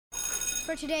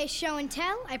For today's show and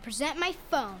tell, I present my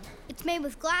phone. It's made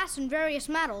with glass and various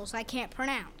metals I can't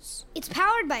pronounce. It's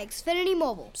powered by Xfinity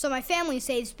Mobile, so my family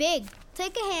saves big.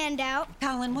 Take a handout.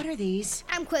 Colin, what are these?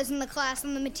 I'm quizzing the class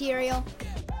on the material.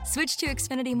 Switch to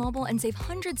Xfinity Mobile and save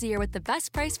hundreds a year with the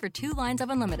best price for 2 lines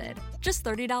of unlimited. Just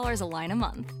 $30 a line a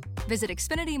month. Visit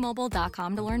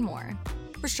XfinityMobile.com to learn more.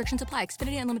 Restrictions apply.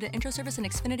 Xfinity Unlimited intro service and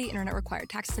Xfinity Internet required.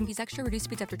 Taxes and fees extra. Reduced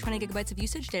speeds after 20 gigabytes of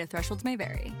usage. Data thresholds may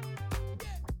vary.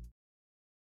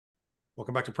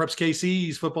 Welcome back to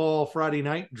PrepsKC's Football Friday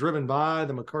Night, driven by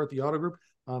the McCarthy Auto Group.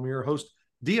 I'm your host,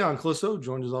 Dion Clisso,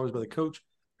 joined as always by the coach,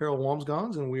 Harold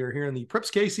Walmsgons, and we are here in the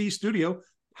PrepsKC studio,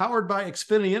 powered by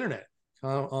Xfinity Internet,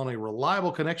 on a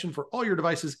reliable connection for all your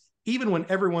devices, even when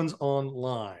everyone's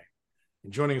online.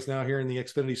 And joining us now here in the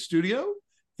Xfinity studio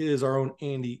is our own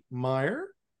Andy Meyer.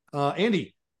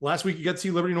 Andy, last week you got to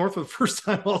see Liberty North for the first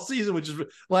time all season, which is the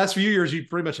last few years you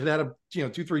pretty much had them,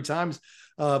 2-3 times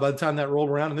by the time that rolled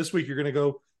around. And this week you're going to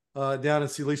go down and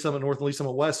see Lee Summit North and Lee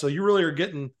Summit West. So you really are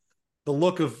getting the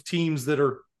look of teams that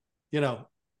are,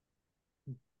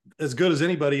 as good as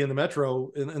anybody in the Metro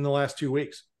in the last 2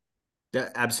 weeks. Yeah,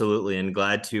 absolutely. And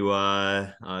glad to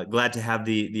have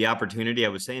the opportunity. I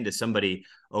was saying to somebody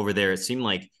over there, it seemed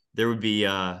like there would be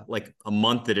like a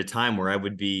month at a time where I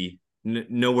would be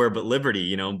nowhere but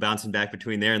Liberty, bouncing back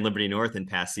between there and Liberty North in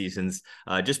past seasons,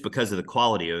 just because of the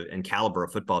quality and caliber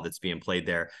of football that's being played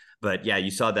there. But yeah,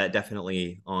 you saw that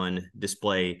definitely on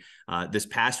display this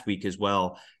past week as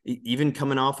well. Even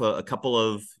coming off a couple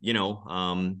of,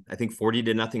 I think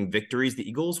 40-0 victories, the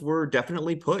Eagles were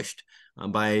definitely pushed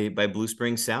by Blue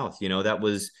Springs South.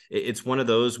 It's one of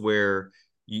those where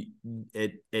you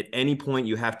at any point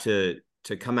you have to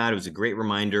come out. It was a great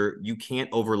reminder. You can't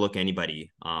overlook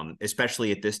anybody,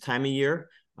 especially at this time of year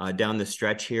down the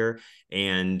stretch here.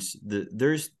 And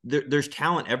there's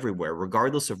talent everywhere,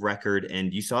 regardless of record.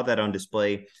 And you saw that on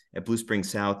display at Blue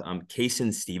Springs South.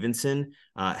 Kaysen Stevenson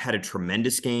had a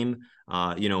tremendous game,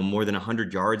 more than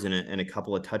 100 yards and a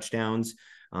couple of touchdowns.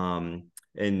 And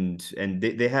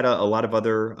they had a lot of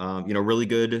other, really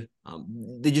good.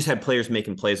 They just had players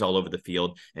making plays all over the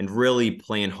field and really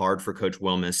playing hard for Coach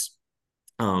Wilmus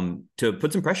to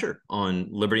put some pressure on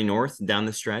Liberty North down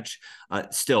the stretch.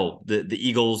 Still, the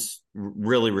Eagles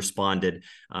really responded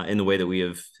in the way that we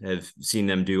have seen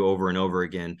them do over and over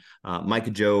again. Micah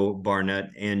Joe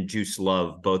Barnett and Juice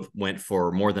Love both went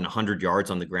for more than 100 yards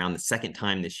on the ground. The second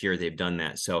time this year they've done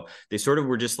that. So they sort of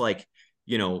were just like,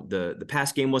 the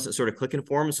pass game wasn't sort of clicking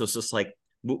for them. So it's just like,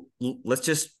 let's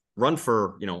just run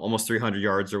for, almost 300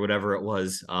 yards or whatever it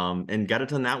was, and got it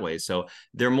done that way. So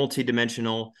they're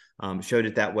multidimensional, showed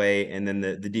it that way. And then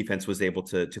the defense was able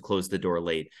to close the door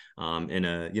late in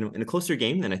a closer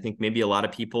game than I think maybe a lot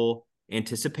of people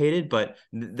anticipated. But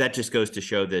that just goes to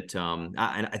show that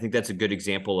I think that's a good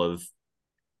example of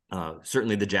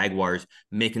certainly the Jaguars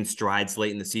making strides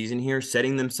late in the season here,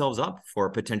 setting themselves up for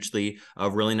potentially a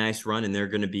really nice run. And they're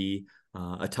going to be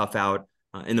a tough out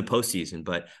in the postseason.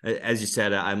 But as you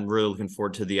said, I'm really looking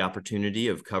forward to the opportunity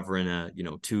of covering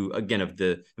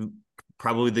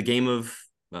probably the game of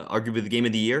arguably the game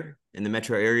of the year in the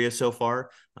metro area so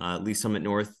far. Lee Summit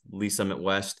North, Lee Summit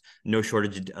West, no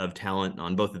shortage of talent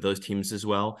on both of those teams as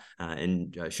well.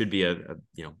 And should be an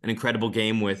incredible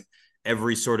game with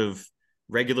every sort of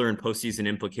regular and postseason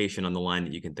implication on the line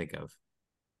that you can think of.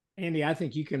 Andy, I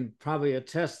think you can probably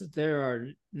attest that there are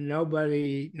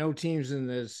no teams in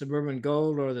the Suburban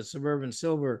Gold or the Suburban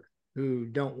Silver who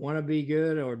don't want to be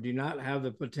good or do not have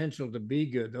the potential to be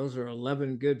good. Those are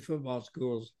 11 good football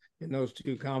schools in those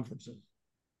two conferences.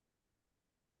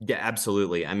 Yeah,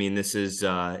 absolutely. I mean, this is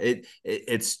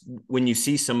it's when you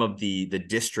see some of the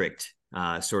district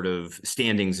sort of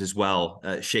standings as well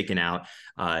shaken out.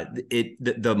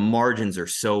 The margins are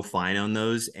so fine on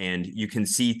those, and you can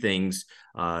see things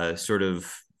sort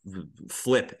of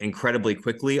flip incredibly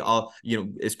quickly.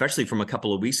 Especially from a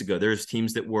couple of weeks ago, there's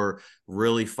teams that were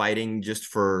really fighting just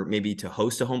for maybe to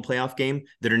host a home playoff game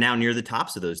that are now near the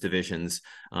tops of those divisions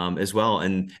as well.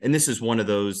 And this is one of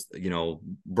those,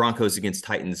 Broncos against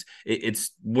Titans.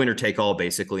 It's winner take all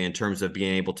basically in terms of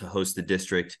being able to host the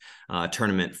district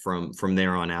tournament from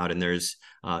there on out. And there's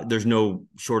no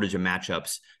shortage of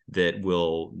matchups that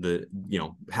will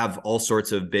have all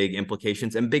sorts of big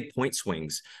implications and big point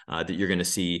swings that you're going to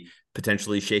see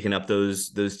potentially shaking up those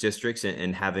districts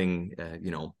and having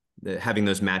having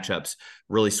those matchups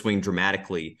really swing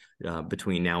dramatically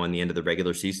between now and the end of the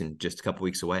regular season, just a couple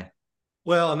weeks away.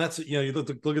 Well, and that's, you look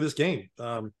at this game.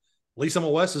 Lee Summit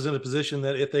West is in a position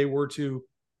that if they were to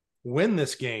win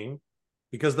this game,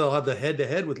 because they'll have the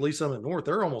head-to-head with Lee Summit North,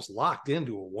 they're almost locked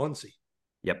into a 1 seed.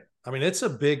 Yep. I mean, it's a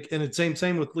big, and it's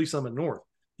same with Lee Summit North.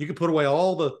 you can put away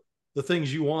all the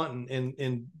things you want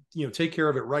and take care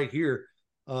of it right here.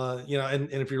 And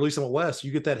if you're Lee Summit West,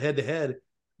 you get that head to head.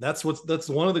 That's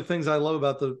one of the things I love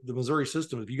about the Missouri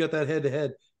system. If you got that head to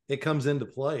head, it comes into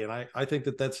play. And I think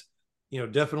that's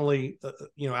definitely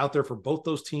out there for both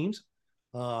those teams.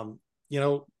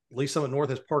 Lee Summit North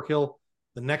has Park Hill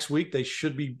the next week. They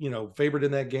should be favored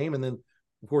in that game. And then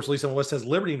of course Lee Summit West has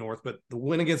Liberty North, but the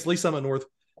win against Lee Summit North,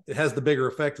 it has the bigger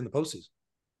effect in the postseason.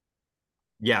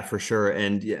 Yeah, for sure.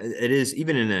 And it is,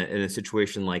 even in a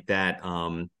situation like that,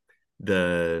 I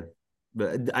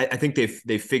think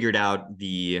they've figured out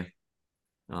the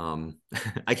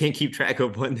I can't keep track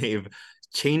of when they've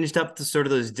changed up the sort of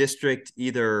those district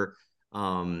either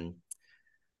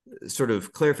sort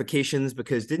of clarifications,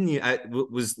 because I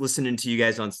was listening to you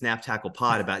guys on Snap Tackle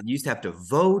Pod about you used to have to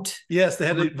vote. Yes, they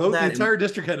had to vote. The entire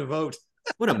district had to vote.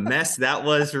 What a mess that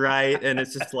was, right? And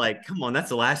it's just like, come on, that's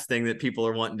the last thing that people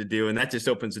are wanting to do. And that just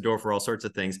opens the door for all sorts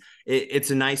of things.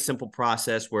 It's a nice, simple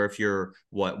process where if you're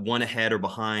one ahead or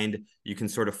behind, you can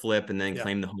sort of flip and then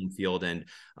claim the home field. And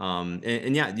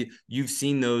yeah, you've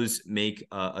seen those make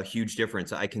a huge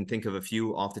difference. I can think of a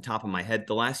few off the top of my head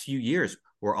the last few years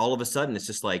where all of a sudden it's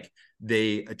just like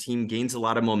a team gains a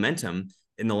lot of momentum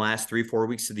in the last 3-4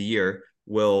 weeks of the year,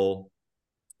 will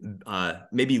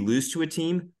maybe lose to a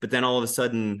team, but then all of a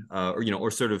sudden, or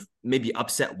sort of maybe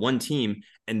upset one team,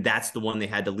 and that's the one they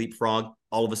had to leapfrog.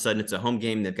 All of a sudden, it's a home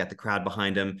game. They've got the crowd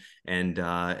behind them, and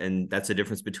that's the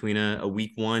difference between a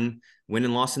week one win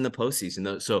and loss in the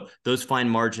postseason. So those fine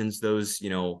margins, those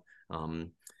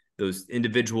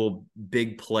individual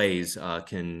big plays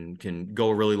can go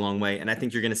a really long way. And I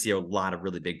think you're going to see a lot of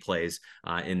really big plays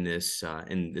in this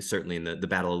certainly in the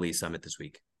Battle of Lee Summit this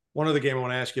week. One other game I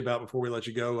want to ask you about before we let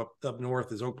you go up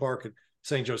north is Oak Park at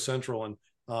St. Joe Central. And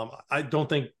I don't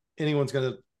think anyone's going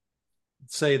to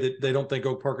say that they don't think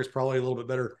Oak Park is probably a little bit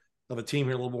better of a team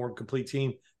here, a little more complete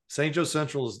team. St. Joe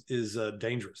Central is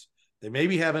dangerous. They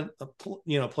maybe haven't,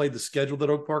 played the schedule that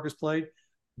Oak Park has played,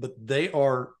 but they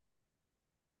are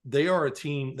a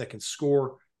team that can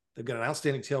score. They've got an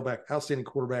outstanding tailback, outstanding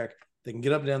quarterback. They can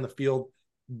get up and down the field.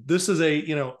 This is at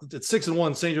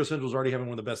 6-1. St. Joe Central is already having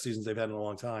one of the best seasons they've had in a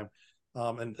long time.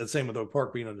 And the same with Oak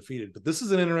Park being undefeated. But this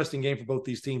is an interesting game for both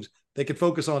these teams. They can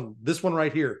focus on this one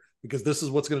right here because this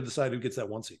is what's going to decide who gets that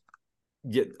one seed.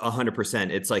 Yeah, 100%.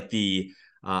 It's like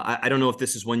I don't know if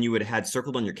this is one you would have had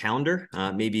circled on your calendar,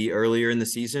 maybe earlier in the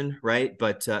season, right?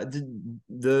 But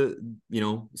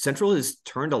Central has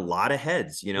turned a lot of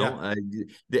heads,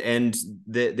 and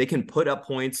they can put up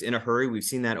points in a hurry. We've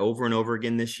seen that over and over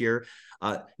again this year.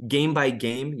 Game by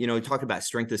game, talk about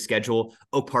strength of schedule.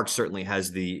 Oak Park certainly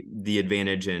has the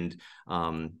advantage and,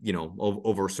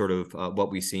 over sort of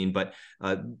what we've seen, but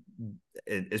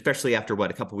especially after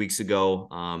a couple of weeks ago,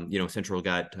 Central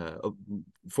got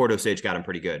Fort Osage got them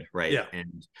pretty good. Right.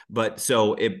 Yeah.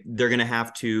 So they're going to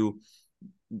have to,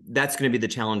 that's going to be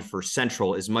the challenge for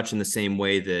Central, as much in the same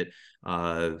way that,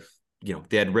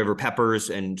 they had River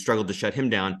Peppers and struggled to shut him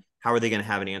down. How are they going to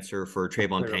have an answer for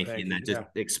Trayvon Pankey and that just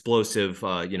explosive,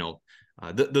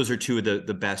 those are two of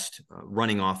the best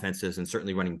running offenses and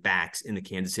certainly running backs in the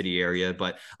Kansas City area,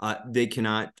 but they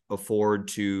cannot afford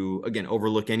to, again,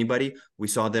 overlook anybody. We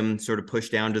saw them sort of push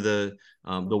down to the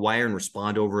wire and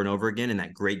respond over and over again in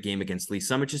that great game against Lee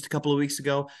Summit just a couple of weeks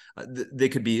ago. They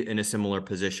could be in a similar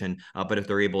position, but if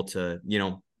they're able to,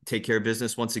 take care of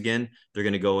business once again, they're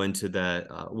going to go into that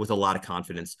with a lot of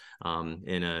confidence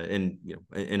in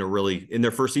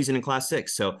their first season in Class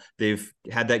 6. So they've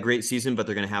had that great season, but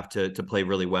they're going to have to play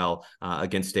really well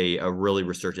against a really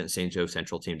resurgent St. Joe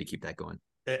Central team to keep that going.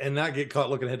 And not get caught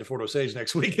looking ahead to Fort Osage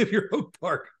next week if you're Oak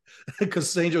Park, because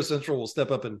St. Joe Central will step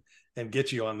up and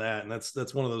get you on that. And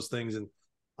that's one of those things. And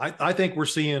I think we're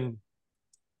seeing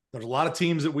there's a lot of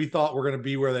teams that we thought were going to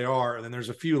be where they are. And then there's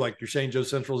a few like your St. Joe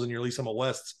Centrals and your Lee Summit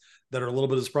Wests that are a little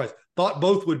bit of a surprise. Thought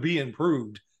both would be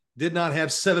improved. Did not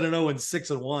have 7-0 and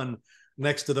 6-1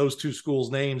 next to those two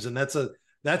schools' names. And that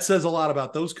says a lot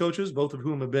about those coaches, both of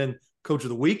whom have been coach of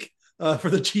the week for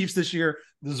the Chiefs this year,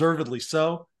 deservedly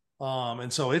so.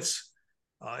 And so it's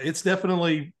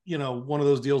definitely, one of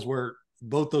those deals where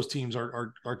both those teams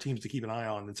are teams to keep an eye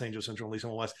on in St. Joe Central and Lee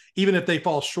Summit West, even if they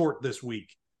fall short this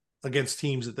week against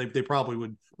teams that they probably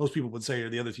would, most people would say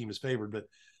the other team is favored. But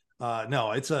no,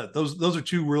 it's those are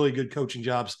two really good coaching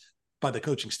jobs by the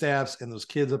coaching staffs and those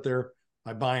kids up there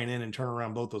by buying in and turning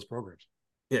around both those programs.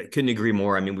 Yeah, couldn't agree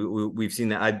more. I mean, we've seen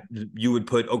that. You would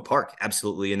put Oak Park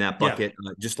absolutely in that bucket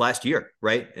just last year,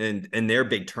 right? And their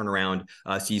big turnaround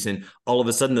season. All of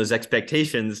a sudden, those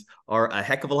expectations are a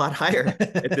heck of a lot higher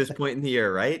at this point in the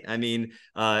year, right? I mean,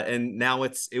 and now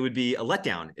it would be a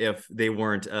letdown if they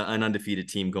weren't an undefeated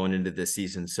team going into this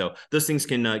season. So those things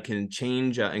can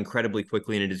change incredibly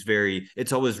quickly, and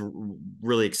it's always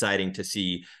really exciting to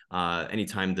see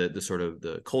anytime the sort of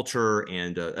the culture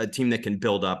and a team that can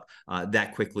build up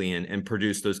that quickly and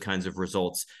produce those kinds of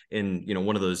results in,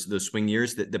 one of those swing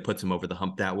years that puts them over the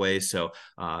hump that way. So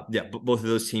both of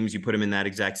those teams, you put them in that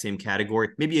exact same category,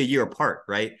 maybe a year apart,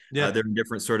 right? Yeah. They're in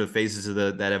different sort of phases of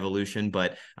that evolution,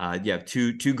 but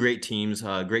two great teams,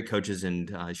 great coaches,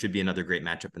 and should be another great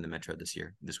matchup in the Metro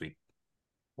this week.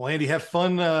 Well, Andy, have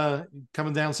fun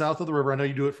coming down south of the river. I know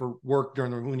you do it for work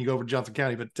when you go over to Johnson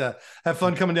County, but have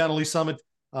fun coming down to Lee Summit.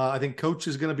 I think Coach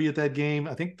is going to be at that game.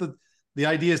 I think the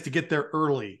idea is to get there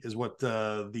early is what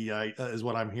is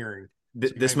what I'm hearing.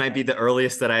 This might be the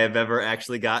earliest that I have ever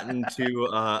actually gotten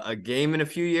to a game in a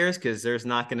few years, because there's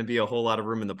not going to be a whole lot of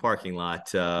room in the parking lot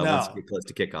once you get close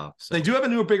to kickoff. So. They do have a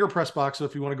newer, bigger press box, so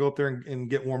if you want to go up there and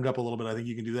get warmed up a little bit, I think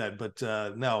you can do that. But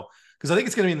no, because I think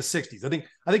it's going to be in the 60s.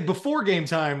 I think before game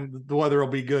time the weather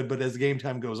will be good, but as the game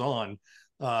time goes on,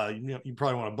 you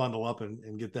probably want to bundle up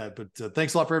and get that. But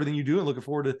thanks a lot for everything you do, and looking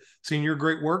forward to seeing your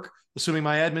great work. Assuming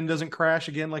my admin doesn't crash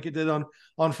again like it did on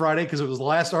Friday, because it was the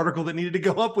last article that needed to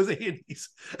go up was Andy's.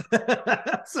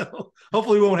 So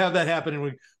hopefully we won't have that happen, and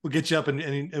we'll get you up and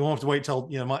won't have to wait till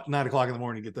 9 o'clock in the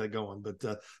morning to get that going. But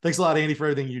thanks a lot, Andy, for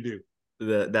everything you do.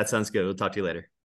 That sounds good. We'll talk to you later.